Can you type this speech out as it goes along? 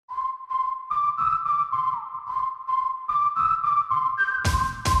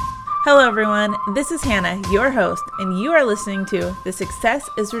Hello, everyone. This is Hannah, your host, and you are listening to the Success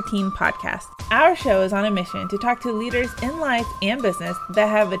is Routine podcast. Our show is on a mission to talk to leaders in life and business that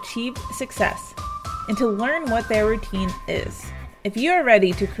have achieved success and to learn what their routine is. If you are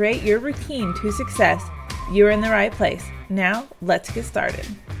ready to create your routine to success, you're in the right place. Now, let's get started.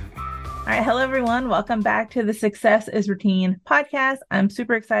 All right. Hello, everyone. Welcome back to the Success is Routine podcast. I'm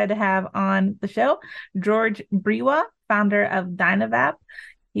super excited to have on the show George Breiwa, founder of Dynavap.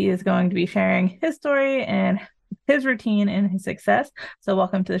 He is going to be sharing his story and his routine and his success. So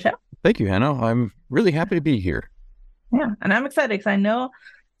welcome to the show. Thank you, Hannah. I'm really happy to be here. Yeah, and I'm excited because I know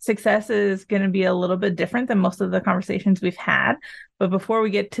success is going to be a little bit different than most of the conversations we've had. But before we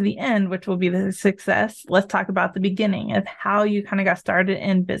get to the end, which will be the success, let's talk about the beginning of how you kind of got started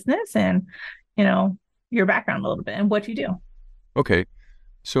in business and, you know, your background a little bit and what you do. Okay.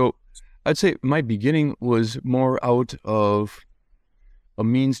 So I'd say my beginning was more out of a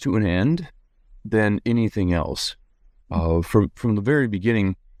means to an end than anything else. From the very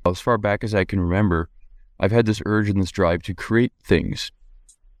beginning, as far back as I can remember, I've had this urge and this drive to create things.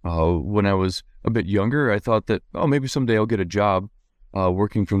 When I was a bit younger, I thought that, maybe someday I'll get a job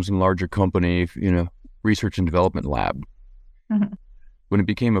working from some larger company, research and development lab. Mm-hmm. When it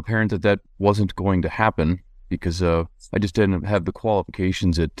became apparent that that wasn't going to happen, because I just didn't have the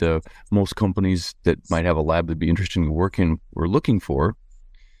qualifications that most companies that might have a lab that'd be interesting to work in were looking for,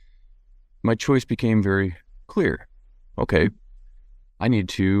 my choice became very clear. Okay, I need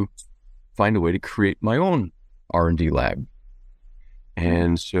to find a way to create my own R&D lab.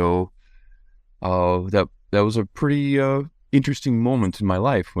 And so that was a pretty interesting moment in my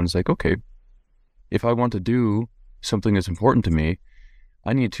life when it's like, okay, if I want to do something that's important to me,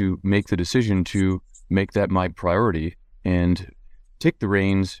 I need to make the decision to make that my priority and take the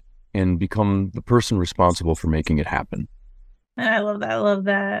reins and become the person responsible for making it happen. And I love that. I love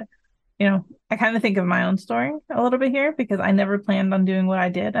that. I kind of think of my own story a little bit here because I never planned on doing what I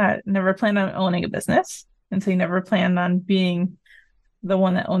did. I never planned on owning a business. And so you never planned on being the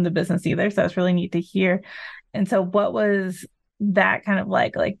one that owned the business either. So it's really neat to hear. And so what was that kind of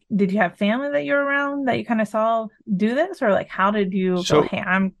like, did you have family that you were around that you kind of saw do this? Or like, how did you go, hey,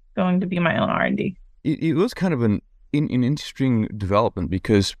 I'm going to be my own R&D? It was kind of an interesting development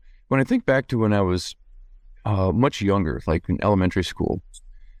because when I think back to when I was much younger, like in elementary school,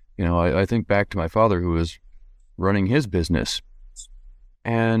 I think back to my father who was running his business.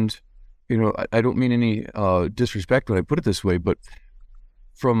 And, I don't mean any disrespect when I put it this way, but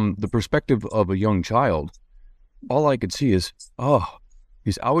from the perspective of a young child, all I could see is,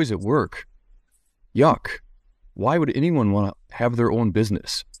 he's always at work. Yuck. Why would anyone want to have their own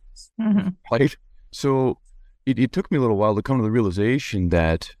business? Mm-hmm. Right? So it took me a little while to come to the realization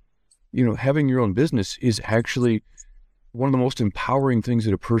that, having your own business is actually one of the most empowering things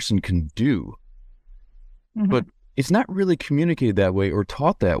that a person can do. Mm-hmm. But it's not really communicated that way or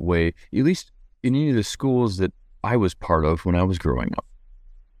taught that way, at least in any of the schools that I was part of when I was growing up.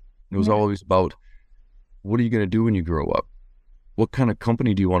 It was always about, what are you going to do when you grow up? What kind of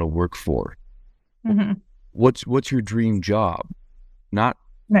company do you want to work for? Mm-hmm. What's your dream job? Not,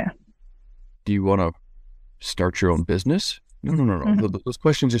 do you want to start your own business? No. Mm-hmm. Those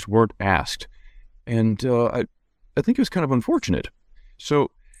questions just weren't asked. And I think it was kind of unfortunate.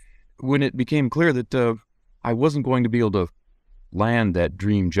 So when it became clear that I wasn't going to be able to land that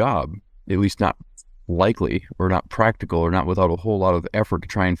dream job, at least not likely or not practical or not without a whole lot of effort to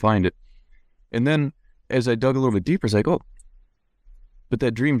try and find it. And then as I dug a little bit deeper, it's like, but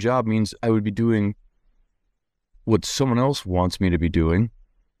that dream job means I would be doing what someone else wants me to be doing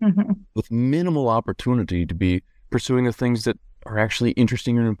mm-hmm. with minimal opportunity to be pursuing the things that are actually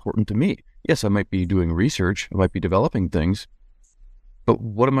interesting and important to me. Yes, I might be doing research, I might be developing things, but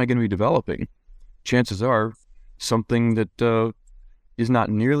what am I going to be developing? Chances are something that is not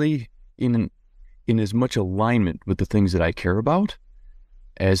nearly in as much alignment with the things that I care about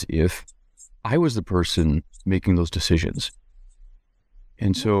as if I was the person making those decisions.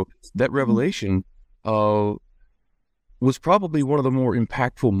 And so that revelation was probably one of the more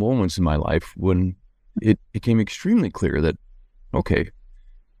impactful moments in my life when it became extremely clear that, okay,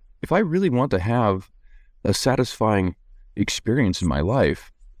 if I really want to have a satisfying experience in my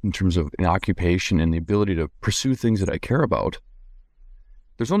life in terms of an occupation and the ability to pursue things that I care about,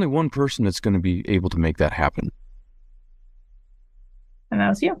 there's only one person that's going to be able to make that happen. And that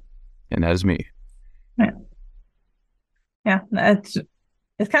was you. And that is me. Yeah,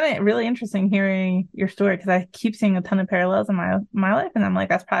 it's kind of really interesting hearing your story because I keep seeing a ton of parallels in my life. And I'm like,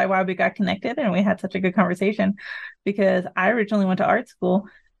 that's probably why we got connected and we had such a good conversation because I originally went to art school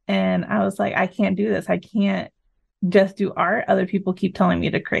and I was like, I can't do this. I can't just do art. Other people keep telling me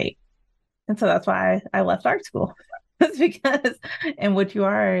to create. And so that's why I left art school. It's because, and what you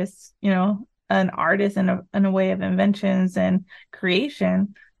are is, an artist in a way of inventions and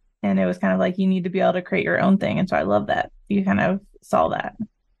creation. And it was kind of like, you need to be able to create your own thing. And so I love that you kind of saw that.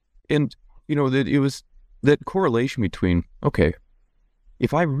 And, that it was that correlation between, okay,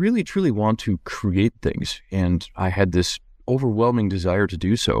 if I really truly want to create things and I had this overwhelming desire to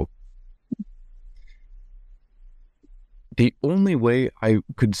do so, the only way I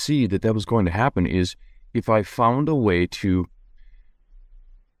could see that was going to happen is if I found a way to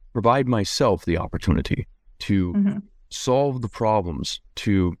provide myself the opportunity to solve the problems,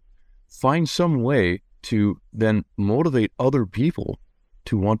 to find some way to then motivate other people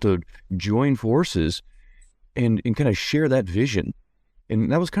to want to join forces and kind of share that vision. And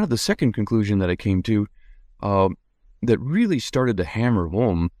that was kind of the second conclusion that I came to that really started to hammer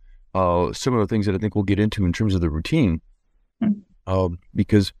home some of the things that I think we'll get into in terms of the routine.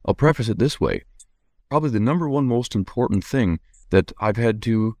 Because I'll preface it this way. Probably the number one most important thing that I've had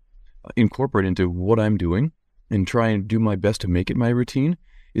to incorporate into what I'm doing and try and do my best to make it my routine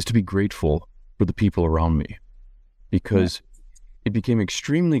is to be grateful for the people around me. Because it became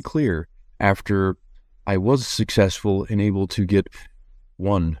extremely clear after I was successful and able to get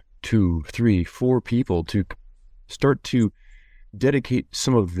 1, 2, 3, 4 people to start to dedicate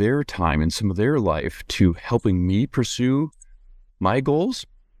some of their time and some of their life to helping me pursue my goals.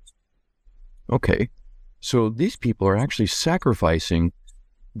 Okay, so these people are actually sacrificing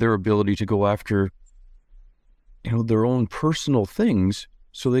their ability to go after, their own personal things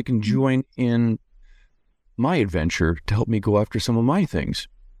so they can join in my adventure to help me go after some of my things.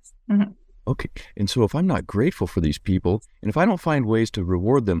 Okay, and so if I'm not grateful for these people, and if I don't find ways to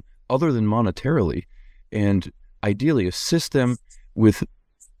reward them other than monetarily, and ideally assist them with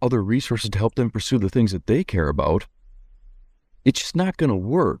other resources to help them pursue the things that they care about, it's just not going to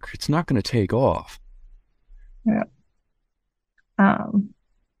work. It's not going to take off. Yeah.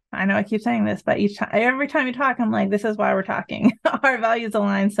 I know I keep saying this, but every time you talk, I'm like, this is why we're talking. Our values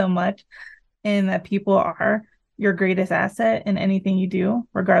align so much in that people are your greatest asset in anything you do,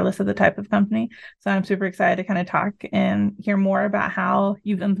 regardless of the type of company. So I'm super excited to kind of talk and hear more about how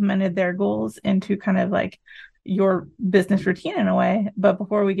you've implemented their goals into kind of like your business routine in a way. But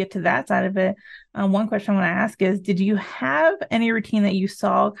before we get to that side of it, one question I want to ask is, did you have any routine that you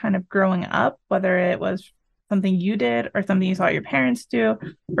saw kind of growing up, whether it was something you did or something you saw your parents do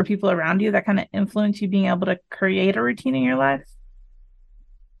or people around you that kind of influenced you being able to create a routine in your life?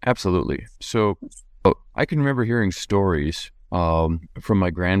 Absolutely. So I can remember hearing stories from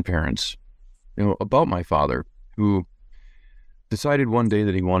my grandparents, about my father, who decided one day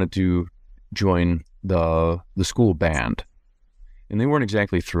that he wanted to join the school band, and they weren't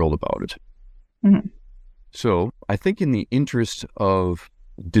exactly thrilled about it. So I think in the interest of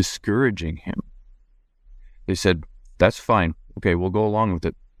discouraging him, they said, that's fine. Okay, we'll go along with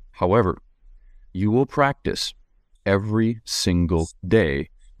it. However, you will practice every single day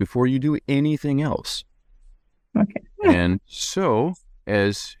before you do anything else. Okay. And so,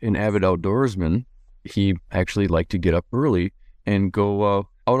 as an avid outdoorsman, he actually liked to get up early and go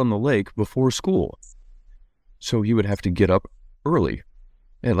out on the lake before school. So he would have to get up early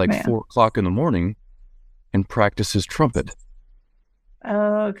at 4 o'clock in the morning and practice his trumpet.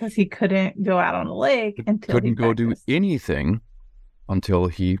 Oh, because he couldn't go out on the lake until couldn't go do anything until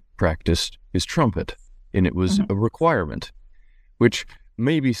he practiced his trumpet. And it was a requirement, which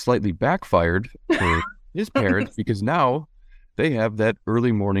maybe slightly backfired for his parents because now they have that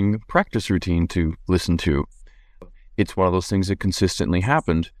early morning practice routine to listen to. It's one of those things that consistently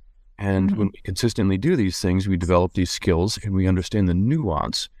happened. And when we consistently do these things, we develop these skills and we understand the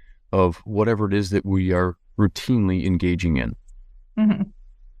nuance of whatever it is that we are routinely engaging in. I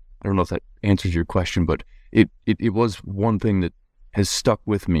don't know if that answers your question, but it was one thing that has stuck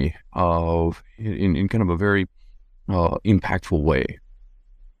with me in kind of a very impactful way.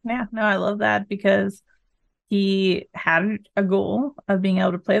 Yeah, no, I love that because he had a goal of being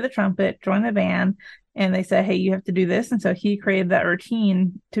able to play the trumpet, join the band, and they said, hey, you have to do this. And so he created that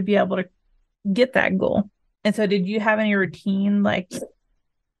routine to be able to get that goal. And so did you have any routine like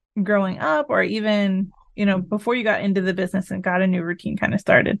growing up or even, before you got into the business and got a new routine kind of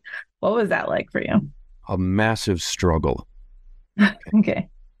started? What was that like for you? A massive struggle. Okay.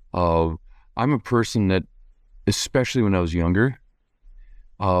 I'm a person that, especially when I was younger,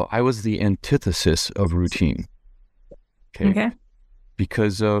 I was the antithesis of routine. Okay.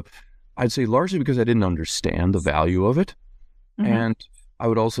 Because I'd say largely because I didn't understand the value of it. And I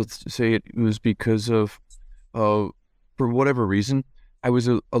would also say it was because of, for whatever reason, I was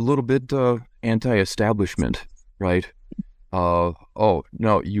a little bit anti-establishment, right? Oh,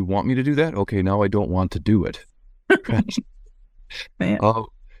 no, you want me to do that? Okay, now I don't want to do it. Yeah. Uh,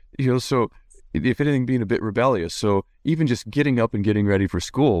 so if anything, being a bit rebellious. So even just getting up and getting ready for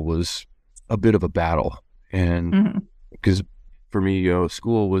school was a bit of a battle. And Mm-hmm. because for me,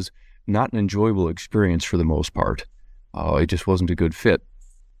 school was not an enjoyable experience for the most part. It just wasn't a good fit.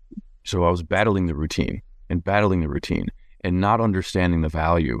 So I was battling the routine and not understanding the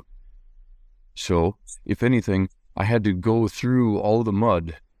value. So if anything, I had to go through all the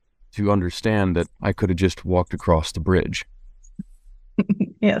mud to understand that I could have just walked across the bridge.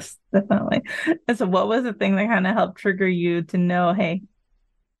 Yes, definitely. And so what was the thing that kind of helped trigger you to know, hey,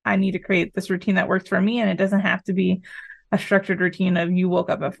 I need to create this routine that works for me, and it doesn't have to be a structured routine of you woke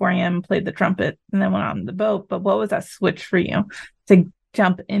up at 4 a.m., played the trumpet, and then went on the boat. But what was that switch for you to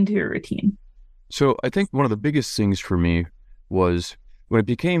jump into your routine? So I think one of the biggest things for me was when it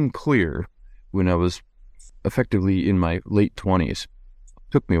became clear when I was effectively in my late 20s,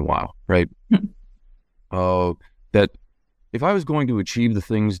 took me a while, right? That if I was going to achieve the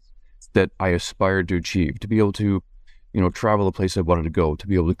things that I aspired to achieve, to be able to, travel the place I wanted to go, to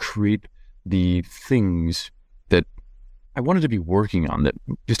be able to create the things that I wanted to be working on that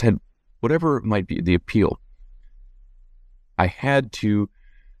just had whatever it might be, the appeal, I had to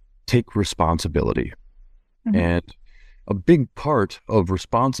take responsibility. Mm-hmm. And a big part of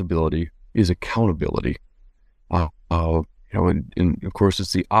responsibility is accountability. And of course,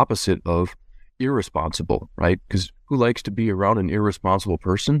 it's the opposite of irresponsible, right? Because who likes to be around an irresponsible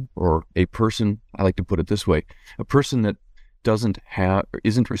person, or a person, I like to put it this way, a person that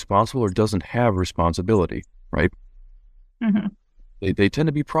isn't responsible or doesn't have responsibility, right? Mm-hmm. They tend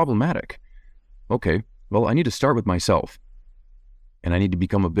to be problematic. Okay, well, I need to start with myself, and I need to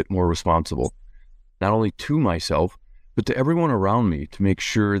become a bit more responsible, not only to myself, but to everyone around me, to make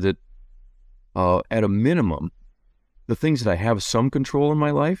sure that at a minimum, the things that I have some control in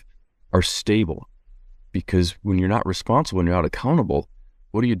my life are stable. Because when you're not responsible, when you're not accountable,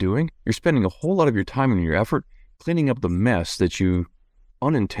 what are you doing? You're spending a whole lot of your time and your effort cleaning up the mess that you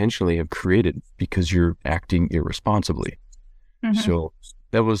unintentionally have created because you're acting irresponsibly. Mm-hmm. So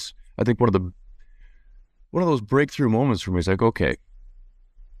that was, I think, one of those breakthrough moments for me. It's like, okay,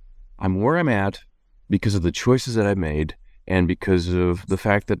 I'm where I'm at because of the choices that I made and because of the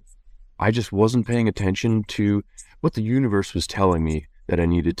fact that I just wasn't paying attention to what the universe was telling me that I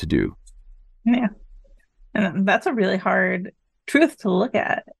needed to do. Yeah. And that's a really hard truth to look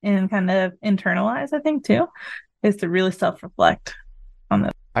at and kind of internalize, I think, too, is to really self-reflect on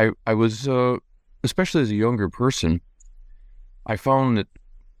this. I was, especially as a younger person, I found that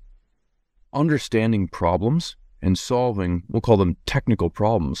understanding problems and solving, we'll call them technical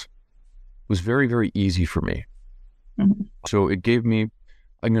problems, was very, very easy for me. Mm-hmm. So it gave me,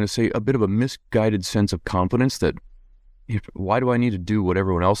 I'm going to say, a bit of a misguided sense of confidence that why do I need to do what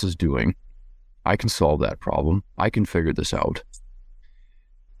everyone else is doing? I can solve that problem. I can figure this out.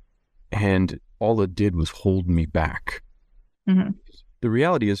 And all it did was hold me back. Mm-hmm. The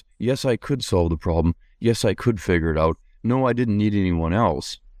reality is, yes, I could solve the problem. Yes, I could figure it out. No, I didn't need anyone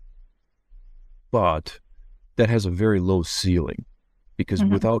else. But that has a very low ceiling because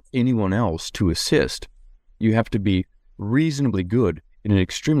Mm-hmm. without anyone else to assist, you have to be reasonably good in an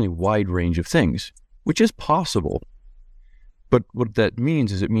extremely wide range of things, which is possible. But what that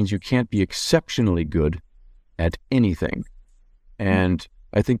means is it means you can't be exceptionally good at anything. And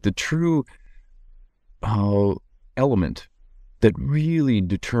I think the true element that really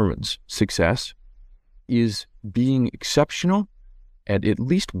determines success is being exceptional at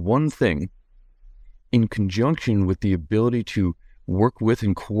least one thing in conjunction with the ability to work with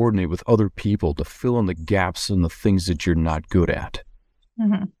and coordinate with other people to fill in the gaps and the things that you're not good at.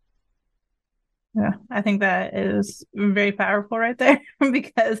 Mm-hmm. Yeah, I think that is very powerful right there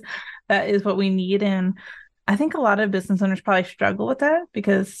because that is what we need. And I think a lot of business owners probably struggle with that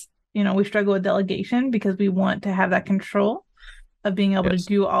because, we struggle with delegation because we want to have that control of being able to Yes.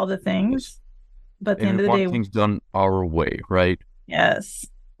 do all the things. But at the And end we of the want day, things done our way, right? yes.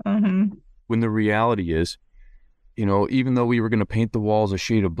 Mm-hmm. When the reality is, even though we were going to paint the walls a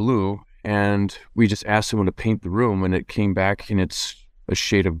shade of blue and we just asked someone to paint the room and it came back and it's a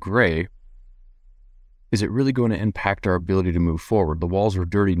shade of gray, is it really going to impact our ability to move forward? The walls are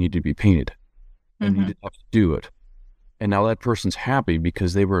dirty, need to be painted, and you didn't have to do it. And now that person's happy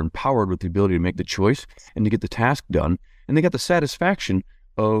because they were empowered with the ability to make the choice and to get the task done. And they got the satisfaction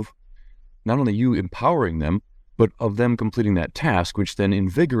of not only you empowering them, but of them completing that task, which then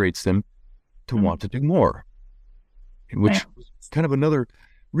invigorates them to want to do more. Which was kind of another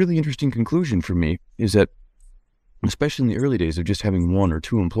really interesting conclusion for me is that, especially in the early days of just having one or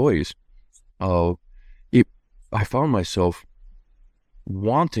two employees, I found myself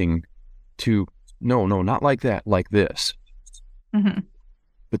wanting to, no, not like that, like this. Mm-hmm.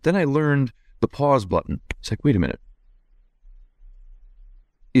 But then I learned the pause button. It's like, wait a minute.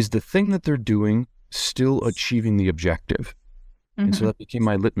 Is the thing that they're doing still achieving the objective? Mm-hmm. And so that became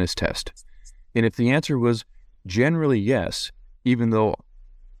my litmus test. And if the answer was generally yes, even though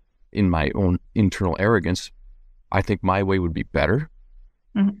in my own internal arrogance, I think my way would be better,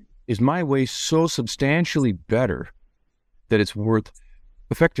 Mm-hmm. is my way so substantially better that it's worth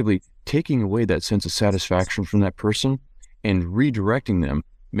effectively taking away that sense of satisfaction from that person and redirecting them,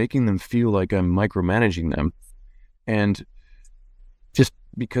 making them feel like I'm micromanaging them. And just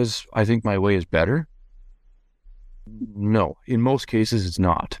because I think my way is better? No, in most cases it's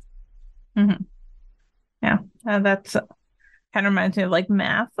not. Mm-hmm. Yeah, that's kind of reminds me of like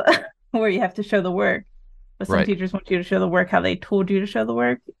math, where you have to show the work. But some Right. teachers want you to show the work how they told you to show the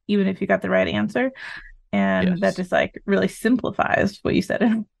work, even if you got the right answer. And that Yes. just like really simplifies what you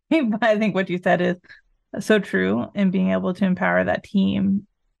said. But I think what you said is so true in being able to empower that team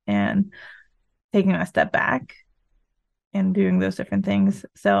and taking a step back and doing those different things.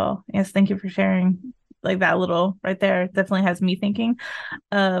 So yes, thank you for sharing like that little right there. It definitely has me thinking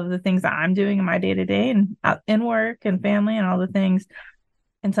of the things that I'm doing in my day to day and in work and family and all the things.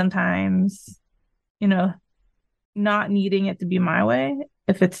 And sometimes, you know, not needing it to be my way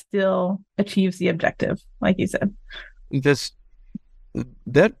if it still achieves the objective, like you said.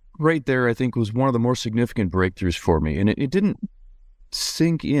 That right there, I think, was one of the more significant breakthroughs for me. And it didn't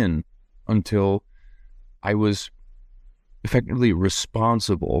sink in until I was effectively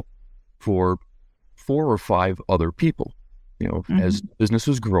responsible for 4 or 5 other people. As business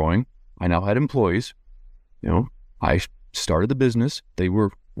was growing, I now had employees. I started the business. They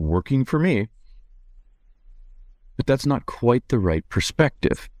were working for me. But that's not quite the right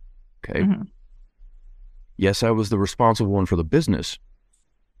perspective. Okay. Mm-hmm. Yes, I was the responsible one for the business.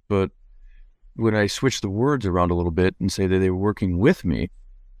 But when I switch the words around a little bit and say that they were working with me,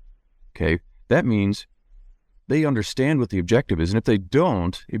 okay, that means they understand what the objective is. And if they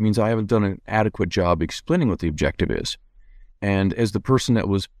don't, it means I haven't done an adequate job explaining what the objective is. And as the person that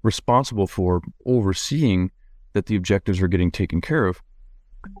was responsible for overseeing that the objectives were getting taken care of,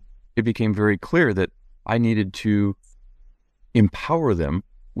 it became very clear that I needed to empower them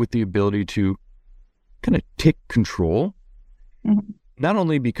with the ability to kind of take control, not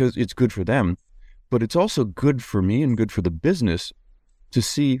only because it's good for them, but it's also good for me and good for the business to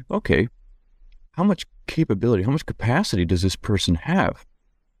see, okay, how much capability, how much capacity does this person have?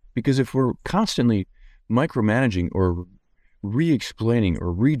 Because if we're constantly micromanaging or re-explaining or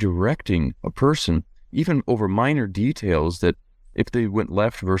redirecting a person, even over minor details that if they went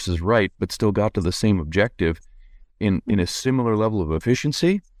left versus right, but still got to the same objective in a similar level of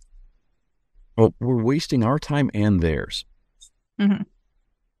efficiency, well, we're wasting our time and theirs. Mm-hmm.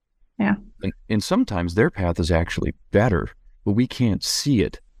 Yeah. And sometimes their path is actually better, but we can't see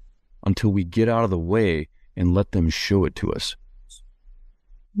it until we get out of the way and let them show it to us.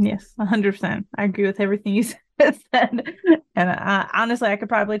 Yes, 100%. I agree with everything you said. And honestly, I could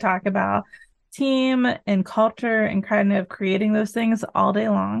probably talk about team and culture and kind of creating those things all day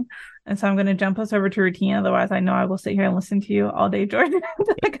long. And so I'm going to jump us over to routine. Otherwise, I know I will sit here and listen to you all day, Jordan,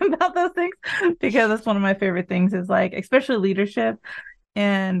 talk about those things, because that's one of my favorite things is like, especially leadership.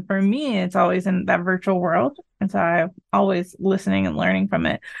 And for me, it's always in that virtual world. And so I'm always listening and learning from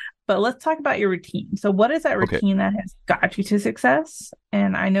it. But let's talk about your routine. So what is that routine that has got you to success?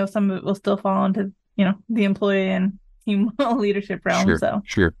 And I know some of it will still fall into, the employee and team leadership realm.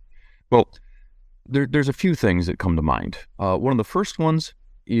 Sure. Well, there's a few things that come to mind. One of the first ones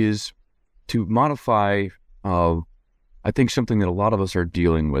is to modify, I think, something that a lot of us are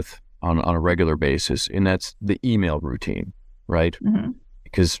dealing with on a regular basis, and that's the email routine, right? Mm-hmm.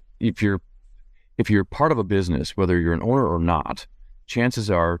 Because if you're part of a business, whether you're an owner or not, chances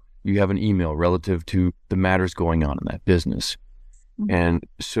are you have an email relative to the matters going on in that business. Mm-hmm. And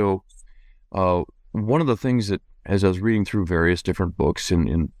so one of the things that, as I was reading through various different books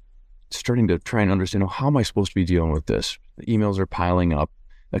and starting to try and understand, how am I supposed to be dealing with this? The emails are piling up,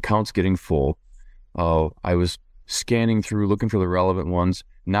 accounts getting full. I was scanning through, looking for the relevant ones,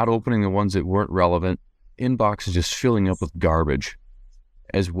 not opening the ones that weren't relevant, inboxes just filling up with garbage,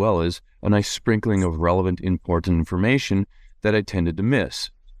 as well as a nice sprinkling of relevant, important information that I tended to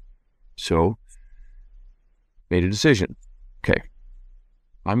miss. So, made a decision. Okay,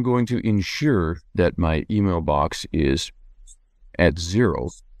 I'm going to ensure that my email box is at 0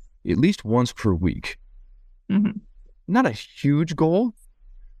 at least once per week. Mm-hmm. Not a huge goal,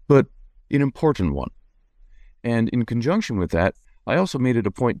 but an important one. And in conjunction with that, I also made it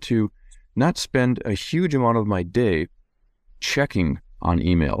a point to not spend a huge amount of my day checking on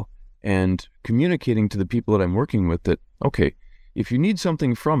email and communicating to the people that I'm working with that, okay, if you need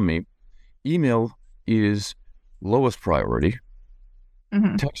something from me, email is lowest priority,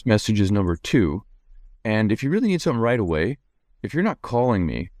 text message is number 2, and if you really need something right away, if you're not calling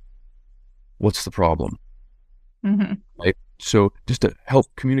me, what's the problem? Right? So just to help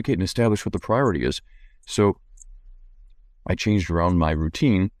communicate and establish what the priority is. So I changed around my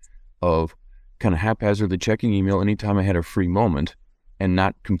routine of kind of haphazardly checking email anytime I had a free moment and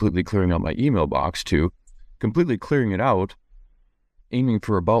not completely clearing out my email box to completely clearing it out, aiming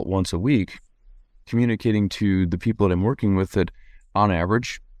for about once a week, communicating to the people that I'm working with that on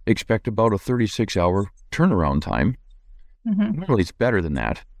average expect about a 36-hour turnaround time. Normally it's better than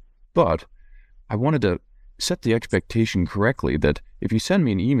that, but I wanted to set the expectation correctly that if you send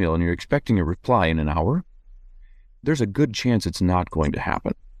me an email and you're expecting a reply in an hour, there's a good chance it's not going to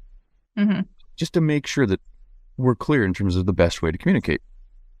happen. Just to make sure that we're clear in terms of the best way to communicate.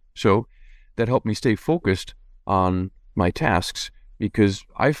 So that helped me stay focused on my tasks, because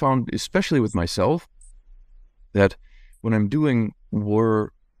I found, especially with myself, that when I'm doing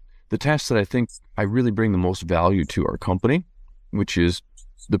the tasks that I think I really bring the most value to our company, which is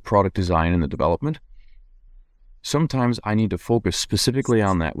the product design and the development, sometimes I need to focus specifically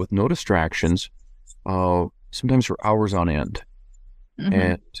on that with no distractions, sometimes for hours on end.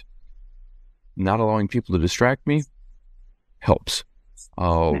 And not allowing people to distract me helps.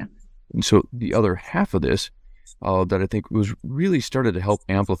 And so the other half of this that I think was really started to help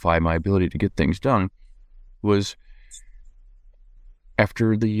amplify my ability to get things done was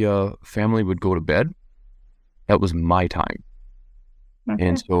after the family would go to bed, that was my time.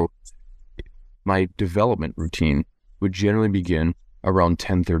 And so my development routine would generally begin around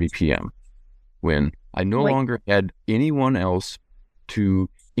 10:30 p.m. when I no longer had anyone else to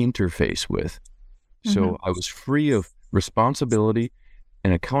interface with. So I was free of responsibility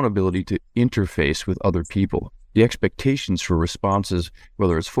and accountability to interface with other people. The expectations for responses,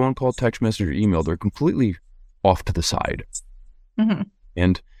 whether it's phone call, text message, or email, they're completely off to the side.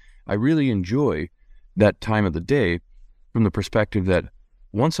 And I really enjoy that time of the day from the perspective that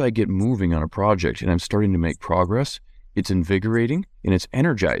once I get moving on a project and I'm starting to make progress, it's invigorating and it's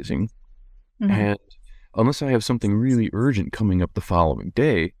energizing. And unless I have something really urgent coming up the following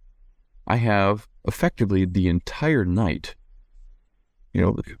day, I have effectively the entire night,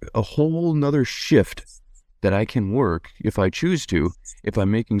 a whole nother shift that I can work if I choose to, if I'm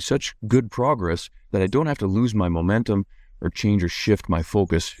making such good progress that I don't have to lose my momentum or change or shift my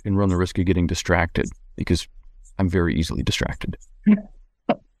focus and run the risk of getting distracted, because I'm very easily distracted.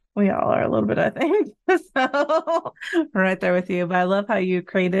 We all are a little bit, I think. So, right there with you. But I love how you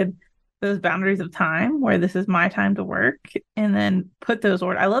created those boundaries of time where this is my time to work, and then put those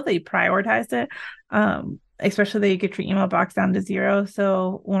orders. I love that you prioritized it, especially that you get your email box down to 0.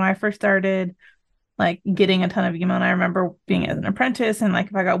 So when I first started getting a ton of email, and I remember being as an apprentice, and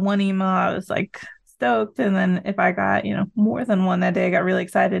if I got one email, I was stoked. And then if I got, more than one that day, I got really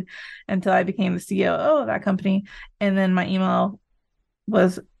excited until I became the COO of that company. And then my email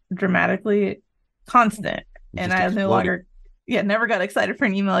was dramatically constant. And I no longer, never got excited for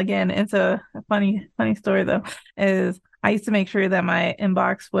an email again. And so a funny story though, is I used to make sure that my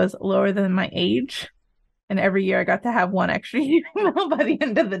inbox was lower than my age. And every year I got to have one extra email by the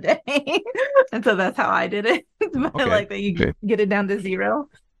end of the day. And so that's how I did it. But I like that you get it down to 0.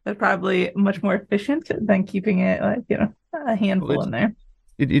 That's probably much more efficient than keeping it a handful in there.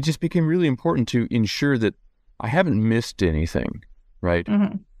 It just became really important to ensure that I haven't missed anything, right?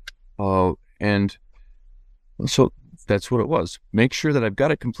 And so that's what it was. Make sure that I've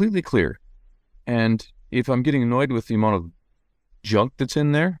got it completely clear. And if I'm getting annoyed with the amount of junk that's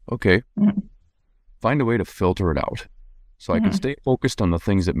in there, find a way to filter it out so I can stay focused on the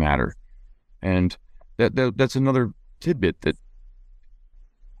things that matter. And that's another tidbit that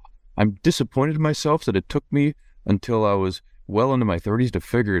I'm disappointed in myself that it took me until I was well into my 30s to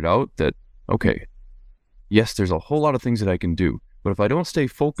figure it out that, yes, there's a whole lot of things that I can do, but if I don't stay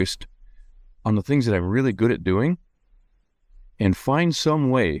focused on the things that I'm really good at doing and find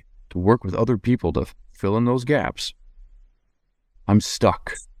some way to work with other people to fill in those gaps, I'm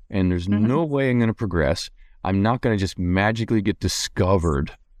stuck. And there's no way I'm going to progress. I'm not going to just magically get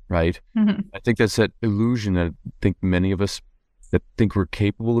discovered, right? I think that's that illusion that I think many of us that think we're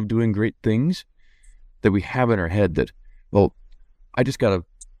capable of doing great things, that we have in our head that, well, I just gotta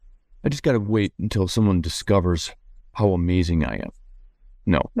wait until someone discovers how amazing I am.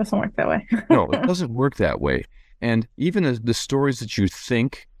 No. It doesn't work that way. No, it doesn't work that way. And even the stories that you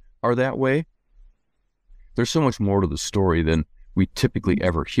think are that way, there's so much more to the story than we typically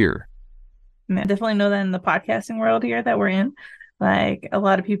ever hear. And I definitely know that in the podcasting world here that we're in, like a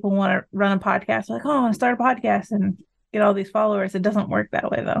lot of people want to run a podcast, like, oh, I want to start a podcast and get all these followers. It doesn't work that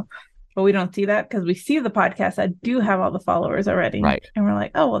way though. But we don't see that because we see the podcasts that do have all the followers already. Right. And we're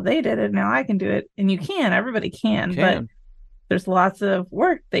like, oh, well, they did it. Now I can do it. And you can, everybody can. But there's lots of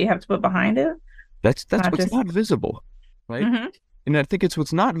work that you have to put behind it. That's what's not visible, right? Mm-hmm. And I think it's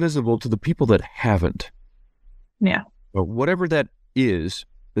what's not visible to the people that haven't. Yeah. But whatever that is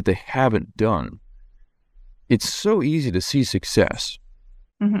that they haven't done, it's so easy to see success.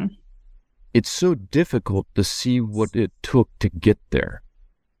 Mm-hmm. It's so difficult to see what it took to get there.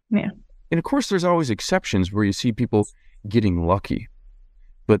 Yeah. And of course, there's always exceptions where you see people getting lucky.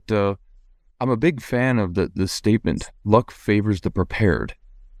 But I'm a big fan of the statement, luck favors the prepared.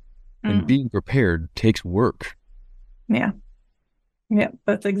 And being prepared takes work. Yeah. Yeah,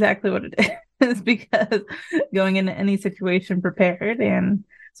 that's exactly what it is. Because going into any situation prepared. And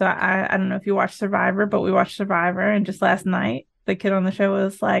so I don't know if you watch Survivor, but we watched Survivor. And just last night, the kid on the show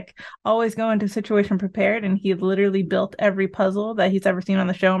was like, always go into a situation prepared. And he literally built every puzzle that he's ever seen on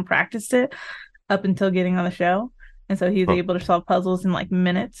the show and practiced it up until getting on the show. And so he's able to solve puzzles in like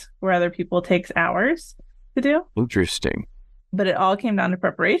minutes where other people takes hours to do. Interesting. But it all came down to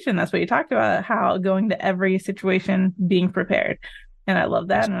preparation. That's what you talked about, how going to every situation being prepared. And I love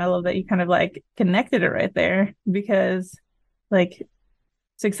that. And I love that you kind of like connected it right there, because like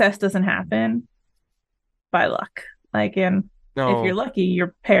success doesn't happen by luck. Like, and if you're lucky, you're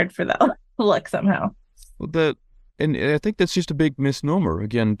prepared for that luck somehow. Well, and I think that's just a big misnomer.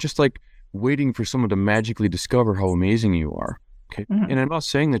 Again, just like waiting for someone to magically discover how amazing you are. Okay. Mm-hmm. And I'm not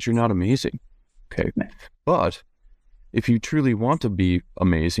saying that you're not amazing. Okay. No. But if you truly want to be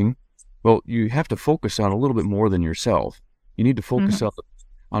amazing, well, you have to focus on a little bit more than yourself. You need to focus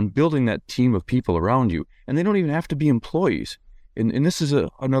on building that team of people around you. And they don't even have to be employees. And this is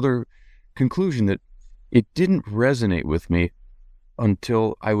another conclusion that it didn't resonate with me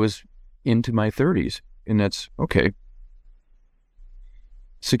until I was into my 30s. And that's, okay,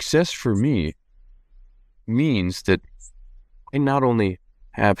 success for me means that I not only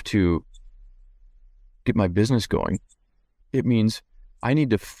have to get my business going, it means I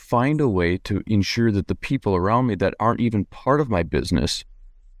need to find a way to ensure that the people around me that aren't even part of my business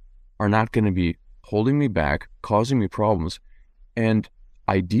are not going to be holding me back, causing me problems, and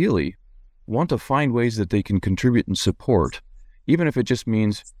ideally want to find ways that they can contribute and support, even if it just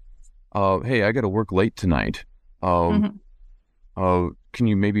means, hey, I got to work late tonight. Can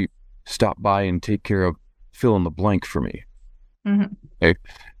you maybe stop by and take care of fill in the blank for me? Mm-hmm. Okay.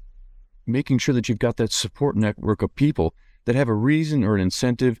 Making sure that you've got that support network of people that have a reason or an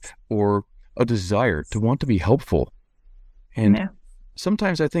incentive or a desire to want to be helpful. And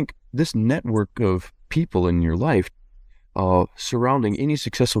sometimes I think this network of people in your life surrounding any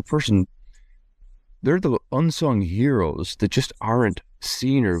successful person, they're the unsung heroes that just aren't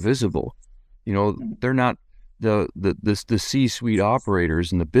seen or visible. You know, they're not the C-suite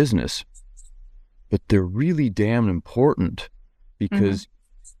operators in the business, but they're really damn important, because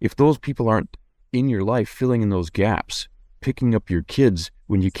if those people aren't in your life filling in those gaps, picking up your kids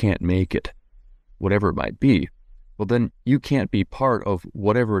when you can't make it, whatever it might be, well, then you can't be part of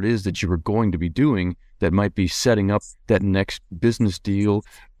whatever it is that you were going to be doing that might be setting up that next business deal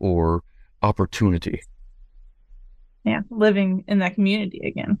or opportunity. Yeah, living in that community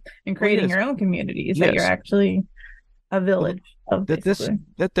again and creating your own communities that you're actually a village of.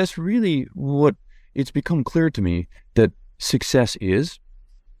 That's really what it's become clear to me, that success is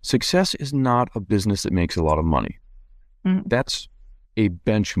not a business that makes a lot of money. That's a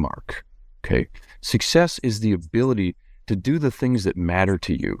benchmark. Okay. Success is the ability to do the things that matter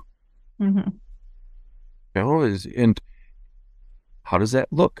to you. You know, and how does that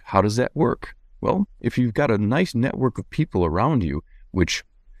look? How does that work? Well, if you've got a nice network of people around you, which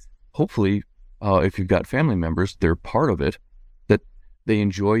hopefully, if you've got family members, they're part of it, that they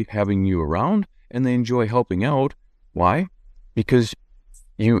enjoy having you around and they enjoy helping out. Why? Because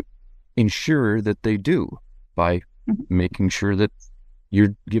you ensure that they do by making sure that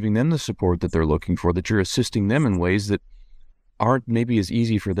you're giving them the support that they're looking for, that you're assisting them in ways that aren't maybe as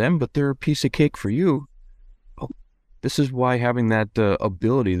easy for them, but they're a piece of cake for you. Well, this is why having that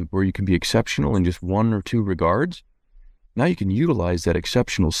ability where you can be exceptional in just one or two regards, now you can utilize that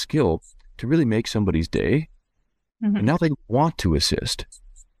exceptional skill to really make somebody's day. And now they want to assist.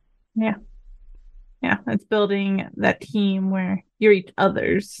 Yeah. Yeah. It's building that team where you're each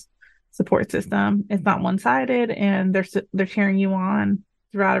other's support system. It's not one-sided, and they're cheering you on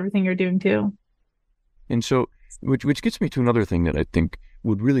throughout everything you're doing too. And so, which gets me to another thing that I think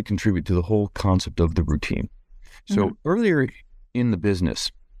would really contribute to the whole concept of the routine. So earlier in the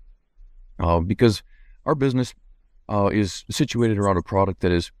business, because our business is situated around a product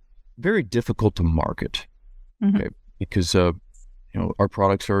that is very difficult to market. Mm-hmm. Okay, because our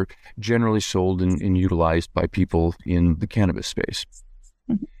products are generally sold and utilized by people in the cannabis space.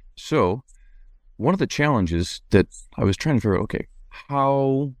 Mm-hmm. So one of the challenges that I was trying to figure out, okay,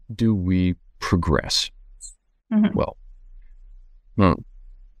 how do we progress? Mm-hmm. Well,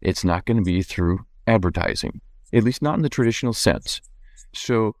 it's not going to be through advertising, at least not in the traditional sense.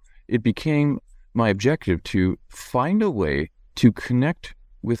 So it became my objective to find a way to connect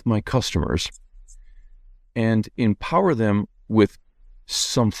with my customers and empower them with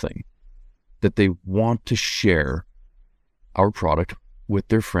something that they want to share our product with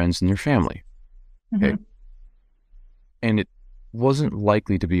their friends and their family. Mm-hmm. Okay. And it wasn't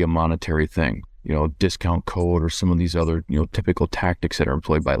likely to be a monetary thing, discount code or some of these other, typical tactics that are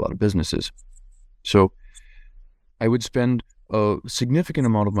employed by a lot of businesses. So I would spend a significant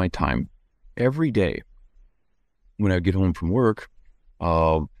amount of my time every day when I would get home from work,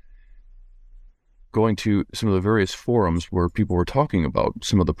 going to some of the various forums where people were talking about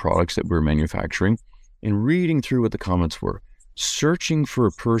some of the products that we're manufacturing and reading through what the comments were, searching for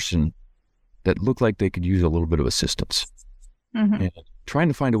a person that looked like they could use a little bit of assistance, Mm-hmm. and trying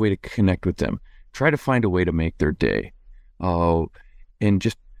to find a way to connect with them, try to find a way to make their day, and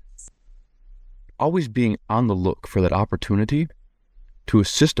just always being on the look for that opportunity to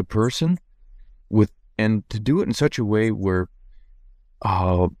assist a person and to do it in such a way where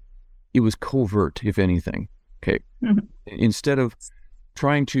it was covert, if anything. Okay. Mm-hmm. Instead of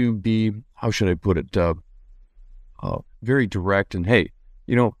trying to be, how should I put it, very direct and, hey,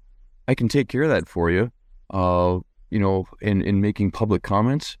 I can take care of that for you, in making public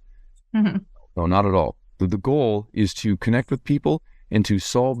comments. Mm-hmm. No, not at all. The goal is to connect with people and to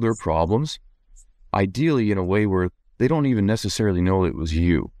solve their problems, ideally in a way where they don't even necessarily know it was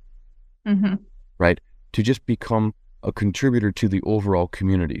you, Mm-hmm. right? To just become a contributor to the overall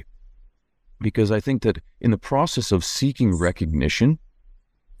community. Because I think that in the process of seeking recognition,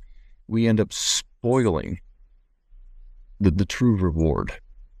 we end up spoiling the true reward.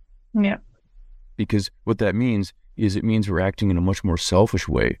 Yeah. Because what that means is it means we're acting in a much more selfish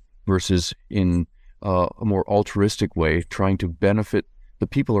way versus in a more altruistic way, trying to benefit the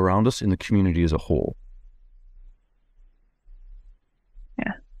people around us and the community as a whole.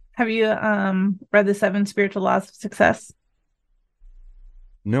 Yeah. Have you read the 7 Spiritual Laws of Success?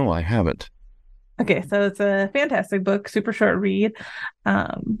 No, I haven't. Okay, so it's a fantastic book, super short read.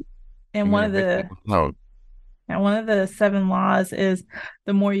 And one of the 7 laws is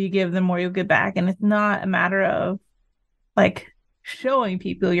the more you give, the more you'll get back. And it's not a matter of like showing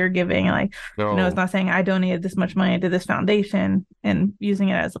people you're giving. Like, No. it's not saying I donated this much money to this foundation and using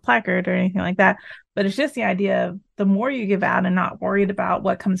it as a placard or anything like that. But it's just the idea of the more you give out and not worried about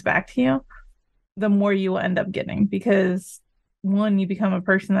what comes back to you, the more you will end up getting. Because one, you become a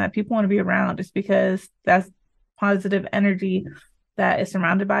person that people want to be around just because that's positive energy that is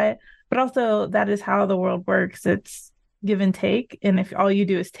surrounded by it. But also that is how the world works. It's give and take. And if all you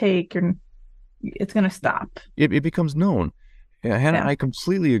do is take, it's going to stop. It becomes known. Yeah, Hannah, yeah. I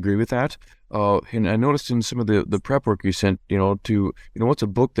completely agree with that. And I noticed in some of the prep work you sent, what's a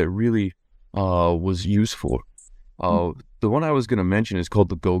book that really was useful. The one I was going to mention is called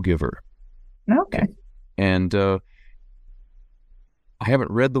The Go-Giver. Okay. And I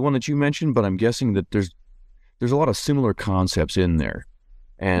haven't read the one that you mentioned, but I'm guessing that there's a lot of similar concepts in there.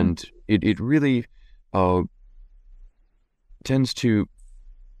 And it really tends to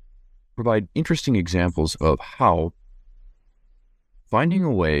provide interesting examples of how finding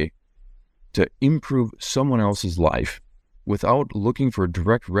a way to improve someone else's life without looking for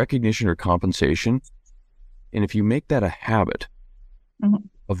direct recognition or compensation. And if you make that a habit,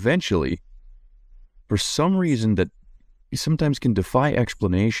 eventually, for some reason that sometimes can defy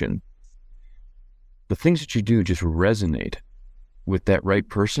explanation, the things that you do just resonate with that right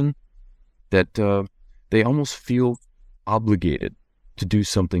person, that they almost feel obligated to do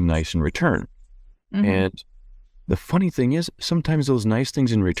something nice in return. And the funny thing is, sometimes those nice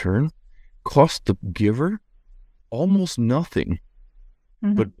things in return cost the giver almost nothing,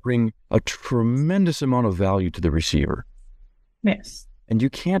 but bring a tremendous amount of value to the receiver. Yes. And you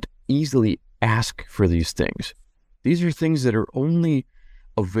can't easily ask for these things. These are things that are only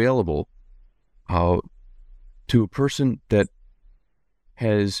available to a person that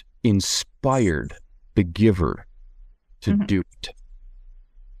has inspired the giver to do it.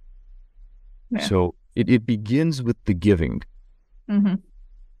 Yeah. So it begins with the giving. Yeah,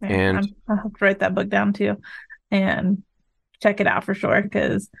 and I'll have to write that book down too and check it out for sure,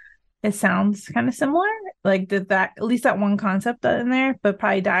 because it sounds kind of similar. Like did that, at least that one concept in there, but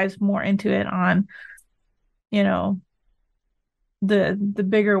probably dives more into it on, you know, the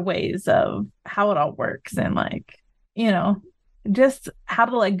bigger ways of how it all works and like, you know, just how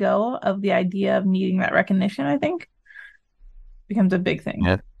to let go of the idea of needing that recognition, I think becomes a big thing.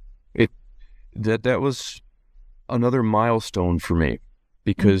 Yeah. That was another milestone for me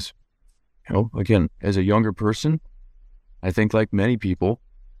because, again, as a younger person, I think like many people,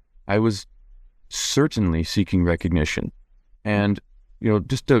 I was certainly seeking recognition. And,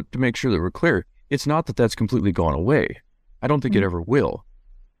 just to make sure that we're clear, it's not that that's completely gone away. I don't think it ever will.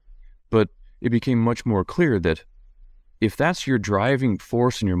 But it became much more clear that if that's your driving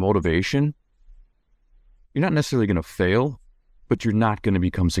force and your motivation, you're not necessarily going to fail, but you're not going to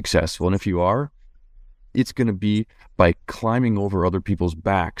become successful. And if you are, it's going to be by climbing over other people's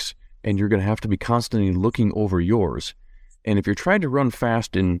backs, and you're going to have to be constantly looking over yours. And if you're trying to run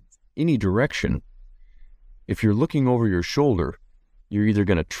fast in any direction, if you're looking over your shoulder, you're either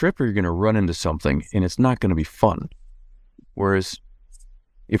going to trip or you're going to run into something, and it's not going to be fun. Whereas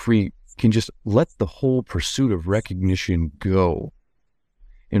if we can just let the whole pursuit of recognition go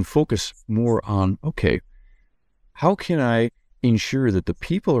and focus more on, okay, how can I ensure that the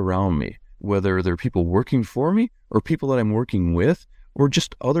people around me, whether they're people working for me or people that I'm working with or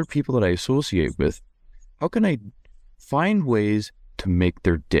just other people that I associate with, how can I find ways to make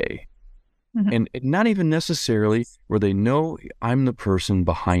their day? And not even necessarily where they know I'm the person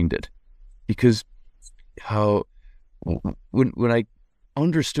behind it. Because when I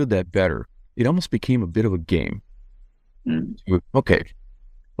understood that better, it almost became a bit of a game. Okay,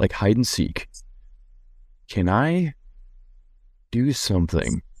 like hide and seek. Can I do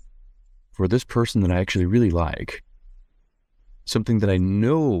something for this person that I actually really like? Something that I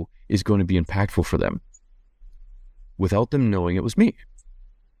know is going to be impactful for them without them knowing it was me.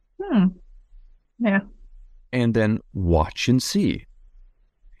 Yeah. And then watch and see.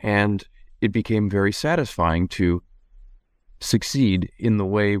 And it became very satisfying to succeed in the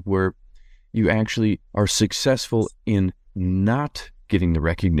way where you actually are successful in not getting the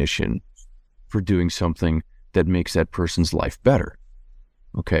recognition for doing something that makes that person's life better.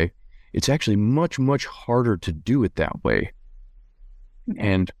 Okay? It's actually much, much harder to do it that way.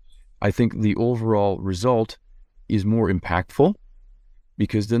 And I think the overall result is more impactful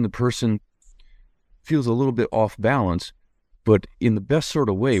because then the person feels a little bit off balance, but in the best sort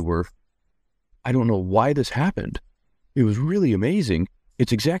of way where I don't know why this happened. It was really amazing.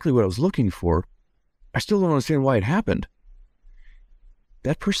 It's exactly what I was looking for. I still don't understand why it happened.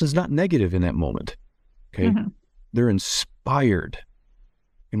 That person's not negative in that moment. Okay? They're inspired.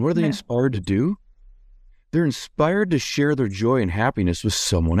 And what are they inspired to do? They're inspired to share their joy and happiness with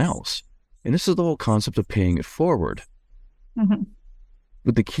someone else. And this is the whole concept of paying it forward.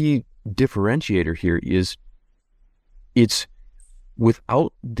 But the key differentiator here is it's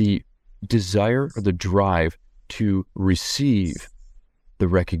without the desire or the drive to receive the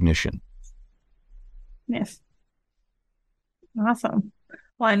recognition. Yes. Awesome.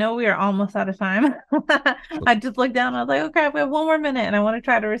 Well, I know we are almost out of time. I just looked down and I was like, okay, we have one more minute and I want to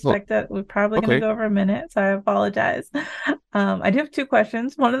try to respect it. We're probably going to go over a minute, so I apologize. I do have two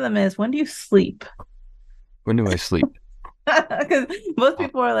questions. One of them is, when do you sleep? When do I sleep? Because most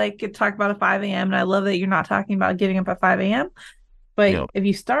people are like, talk about a 5 a.m. And I love that you're not talking about getting up at 5 a.m. But if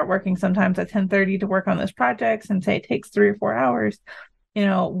you start working sometimes at 10:30 to work on those projects and say it takes 3 or 4 hours,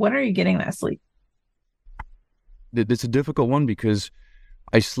 when are you getting that sleep? It's a difficult one because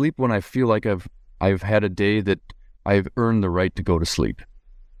I sleep when I feel like I've had a day that I've earned the right to go to sleep.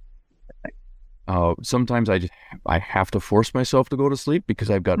 Sometimes I have to force myself to go to sleep because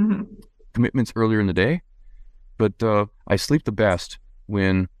I've got commitments earlier in the day. But I sleep the best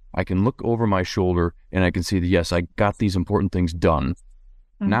when I can look over my shoulder and I can see that, yes, I got these important things done.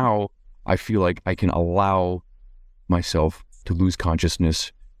 Now I feel like I can allow myself to lose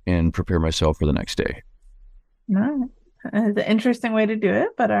consciousness and prepare myself for the next day. No, it's an interesting way to do it,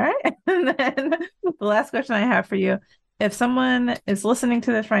 but all right. And then the last question I have for you, if someone is listening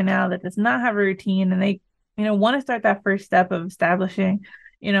to this right now that does not have a routine and they, want to start that first step of establishing,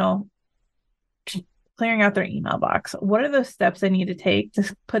 clearing out their email box, what are those steps they need to take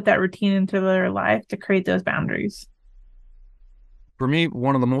to put that routine into their life to create those boundaries? For me,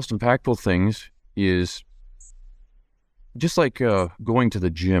 one of the most impactful things is just like going to the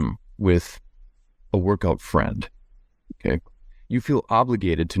gym with a workout friend. Okay. You feel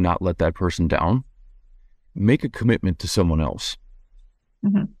obligated to not let that person down. Make a commitment to someone else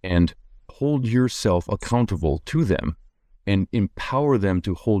and hold yourself accountable to them and empower them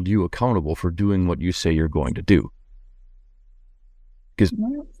to hold you accountable for doing what you say you're going to do. Because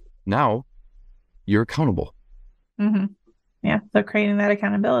now you're accountable. Mm-hmm. Yeah. So creating that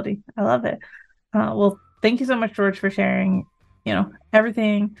accountability. I love it. Well, thank you so much, George, for sharing,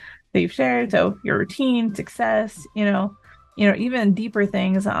 everything that you've shared. So your routine, success, even deeper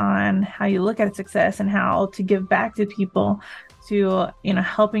things on how you look at success and how to give back to people, to,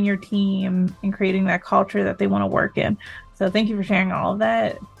 helping your team and creating that culture that they want to work in. So thank you for sharing all of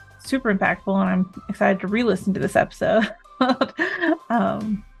that. Super impactful. And I'm excited to re-listen to this episode. But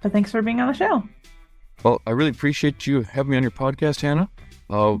thanks for being on the show. Well, I really appreciate you having me on your podcast, Hannah.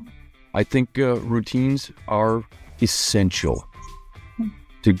 I think routines are essential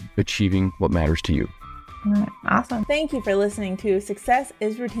to achieving what matters to you. All right. Awesome. Thank you for listening to Success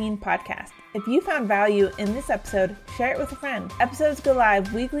is Routine podcast. If you found value in this episode, share it with a friend. Episodes go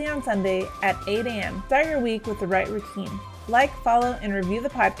live weekly on Sunday at 8 a.m. Start your week with the right routine. Like, follow, and review the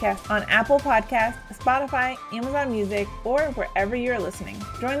podcast on Apple Podcasts, Spotify, Amazon Music, or wherever you're listening.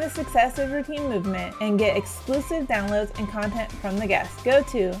 Join the Success is Routine movement and get exclusive downloads and content from the guests. Go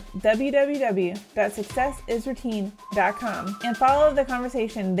to www.successisroutine.com and follow the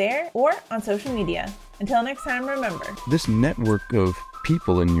conversation there or on social media. Until next time, remember, this network of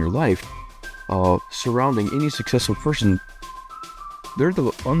people in your life surrounding any successful person, they're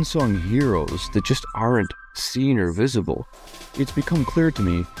the unsung heroes that just aren't seen or visible. It's become clear to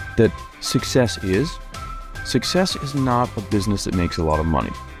me that success is not a business that makes a lot of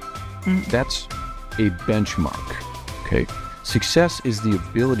money. That's a benchmark, okay? Success is the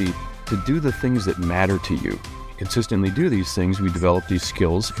ability to do the things that matter to you. Consistently do these things, we develop these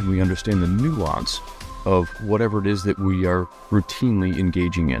skills, and we understand the nuance of whatever it is that we are routinely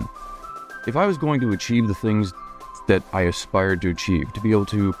engaging in. If I was going to achieve the things that I aspired to achieve, to be able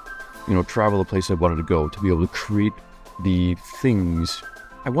to travel the place I wanted to go, to be able to create the things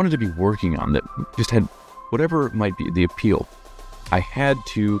I wanted to be working on that just had whatever it might be, the appeal, I had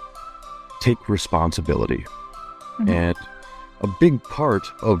to take responsibility. And a big part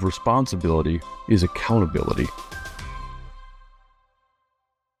of responsibility is accountability.